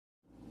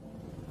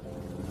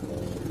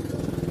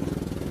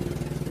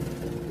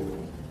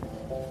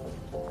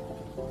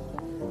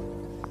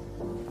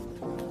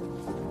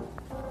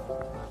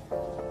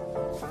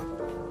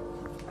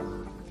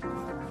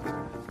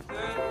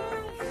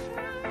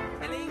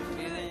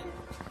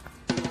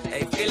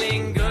Hey,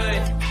 feeling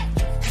good,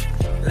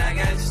 like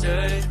I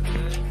should.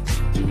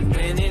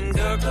 When in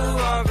dark, I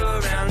walk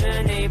around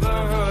the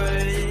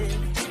neighborhood.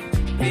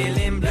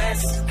 Feeling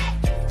blessed,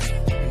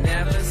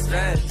 never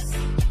stressed.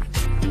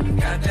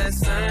 Got that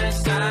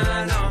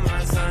sunshine on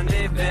my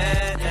Sunday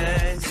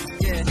best.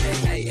 Yeah,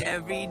 hey,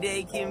 every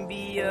day can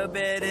be a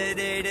better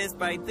day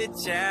despite the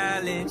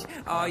challenge.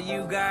 All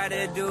you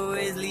gotta do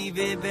is leave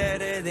it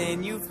better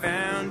than you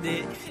found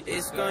it.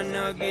 It's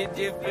gonna get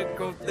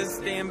difficult to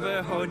stand,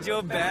 but hold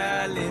your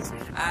balance.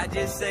 I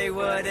just say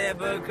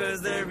whatever,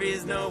 cause there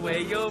is no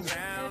way you're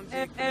round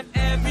it.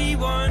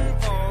 Everyone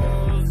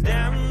falls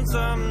down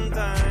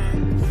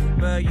sometimes,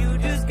 but you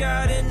just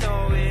gotta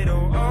know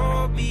it'll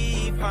all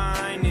be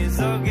fine. It's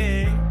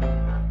okay.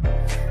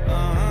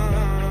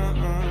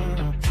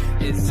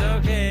 It's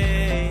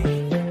okay.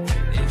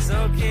 It's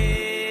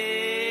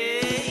okay.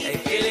 Hey,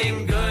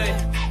 feeling good,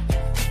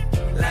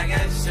 like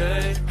I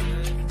should.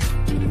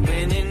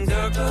 When in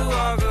dark, I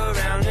walk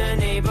around the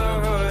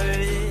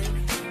neighborhood.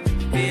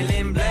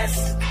 Feeling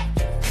blessed,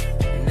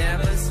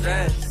 never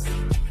stressed.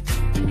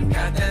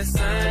 Got that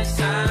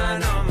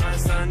sunshine on my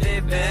Sunday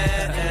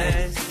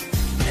best.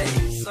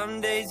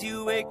 Some days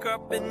you wake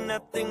up and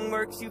nothing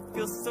works, you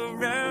feel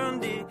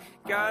surrounded.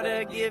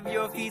 Gotta give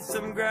your feet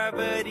some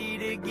gravity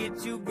to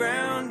get you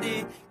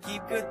grounded.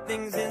 Keep good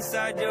things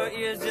inside your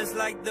ears just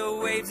like the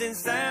waves and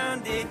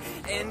sound it.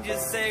 And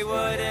just say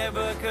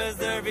whatever, cause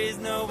there is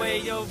no way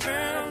you're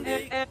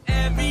grounded.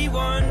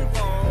 Everyone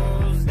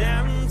falls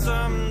down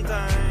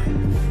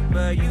sometime,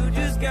 but you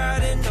just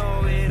gotta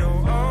know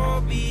it'll all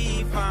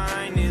be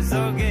fine. It's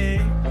okay.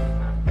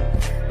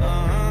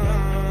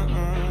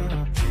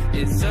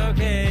 It's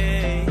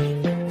okay,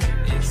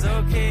 it's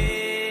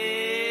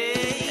okay.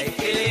 Hey,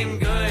 feeling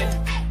good,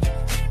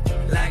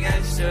 like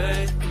I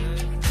should.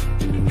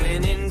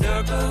 When in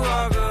dark, I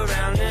walk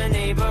around the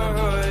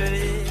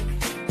neighborhood.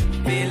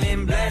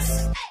 Feeling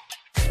blessed,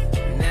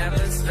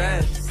 never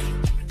stressed.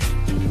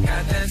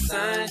 Got that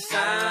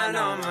sunshine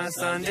on my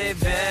Sunday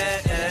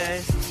best.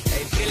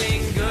 Hey,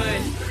 feeling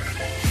good,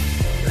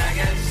 like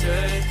I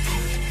should.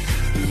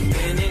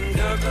 When in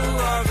dark, I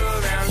walk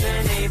around the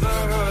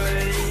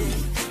neighborhood.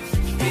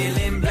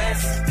 Feeling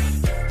blessed,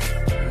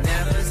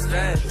 never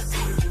stressed.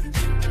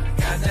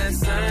 Got that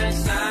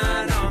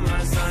sunshine on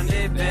my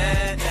Sunday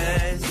best.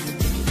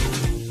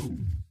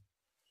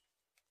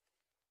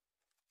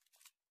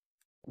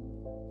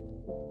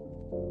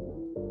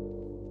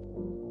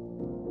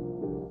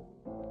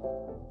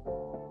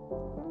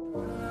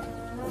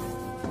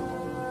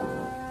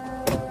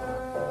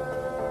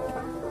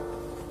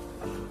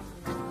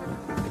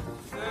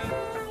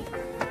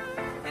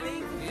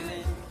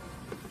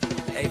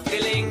 Hey,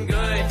 feeling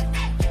good,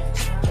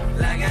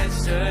 like I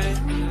should.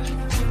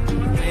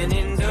 When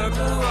in dark, I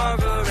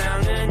walk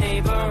around the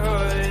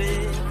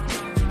neighborhood.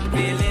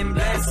 Feeling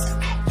blessed,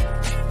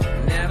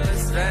 never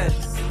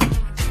stressed.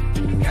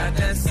 Got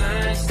that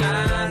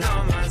sunshine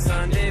on my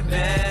Sunday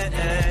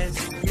best.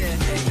 Yeah,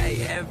 hey,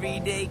 every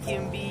day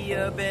can be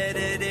a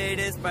better day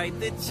despite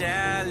the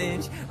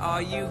challenge.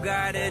 All you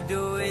gotta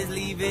do is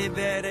leave it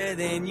better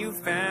than you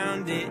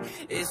found it.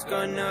 It's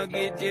gonna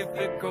get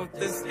difficult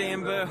to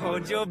stand, but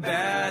hold your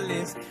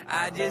balance.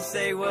 I just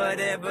say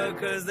whatever,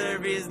 cause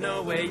there is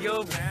no way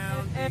you're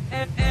round it.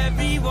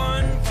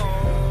 Everyone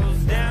falls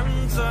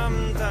down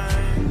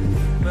sometime,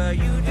 but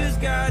you just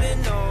gotta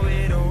know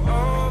it'll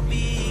all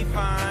be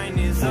fine.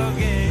 It's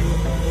okay.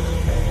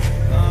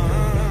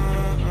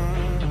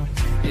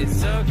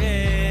 It's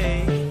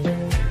okay.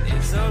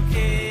 It's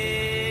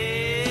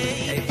okay.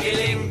 Hey,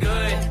 feeling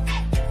good,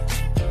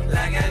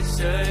 like I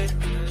should.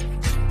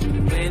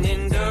 When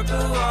in dark,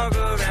 I walk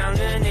around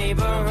the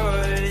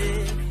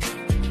neighborhood.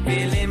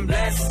 Feeling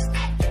blessed,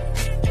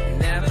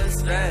 never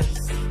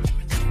stressed.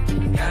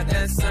 Got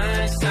that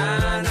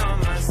sunshine on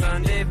my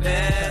Sunday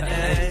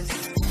best.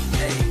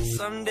 Hey,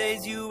 some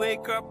days you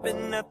wake up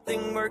and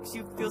nothing works,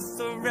 you feel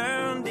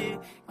surrounded.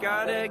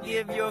 Gotta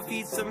give your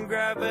feet some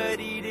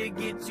gravity to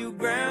get you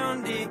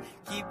grounded.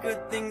 Keep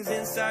good things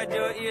inside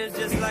your ears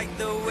just like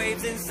the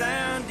waves and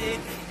sound it.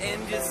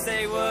 And just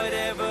say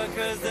whatever,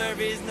 cause there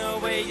is no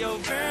way you're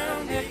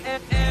grounded.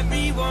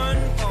 Everyone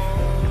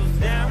falls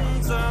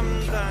down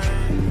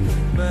sometime,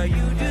 but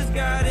you just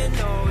gotta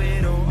know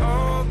it'll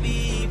all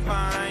be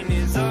fine.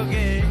 It's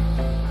okay.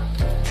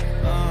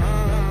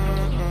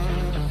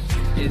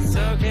 It's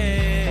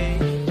okay.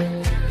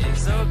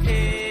 It's okay.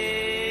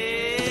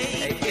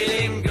 Hey,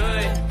 feeling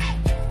good,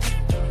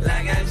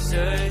 like I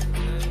should.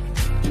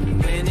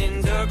 When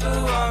in dark, I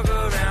walk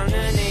around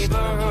the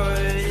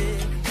neighborhood.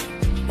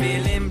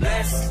 Feeling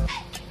blessed,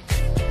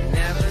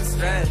 never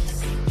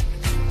stressed.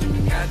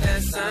 Got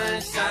that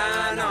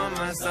sunshine on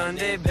my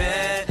Sunday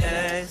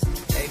best.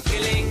 Hey,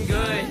 feeling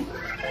good,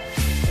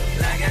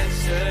 like I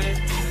should.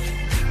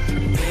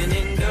 When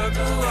in dark, I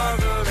walk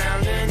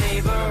around the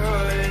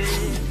neighborhood.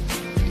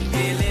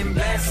 Feeling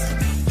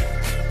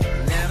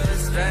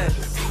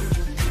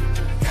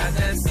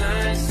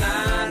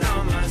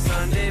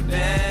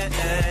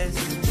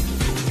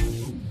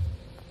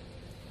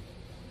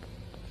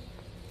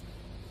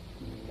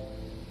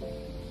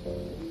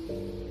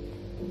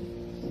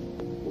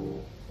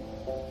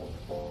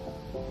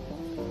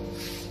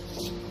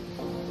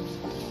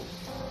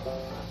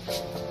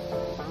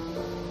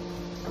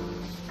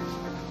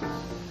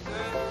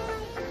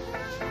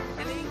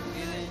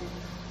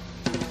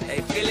Hey,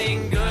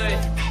 feeling good,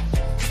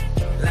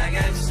 like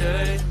I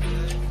should.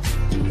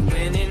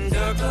 When in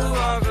dark, I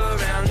walk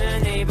around the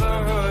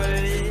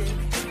neighborhood.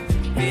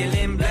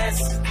 Feeling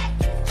blessed,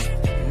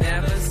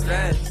 never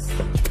stressed.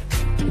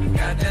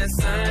 Got that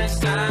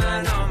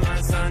sunshine on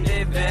my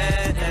Sunday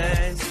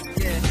best.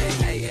 Yeah,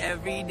 hey,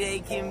 every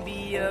day can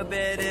be a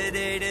better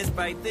day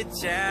despite the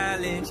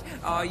challenge.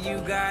 All you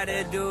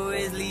gotta do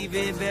is leave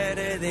it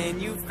better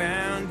than you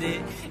found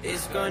it.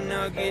 It's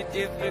gonna get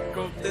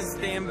difficult to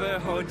stand,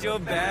 but hold your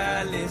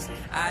balance.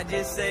 I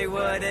just say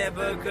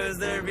whatever, cause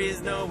there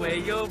is no way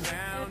you're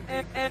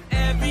bound.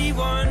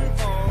 Everyone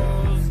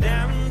falls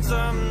down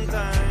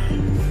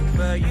sometime,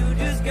 but you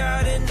just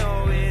gotta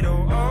know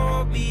it'll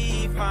all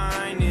be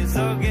fine. It's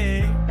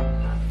okay.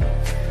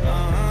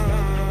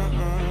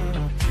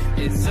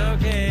 It's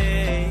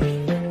okay.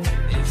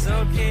 It's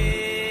okay.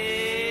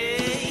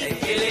 Hey,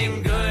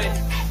 feeling good,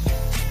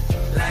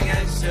 like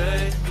I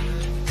should.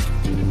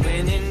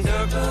 When in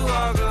dark, I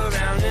walk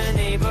around the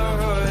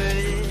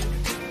neighborhood.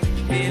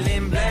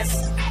 Feeling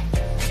blessed,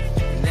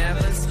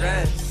 never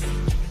stressed.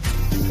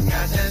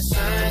 Got that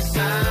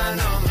sunshine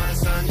on my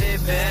Sunday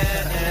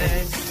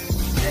best.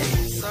 Hey,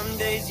 some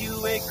days you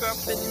wake up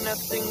and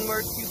nothing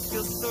works, you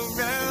feel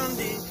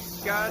surrounded.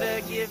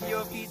 Gotta give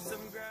your feet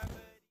some ground.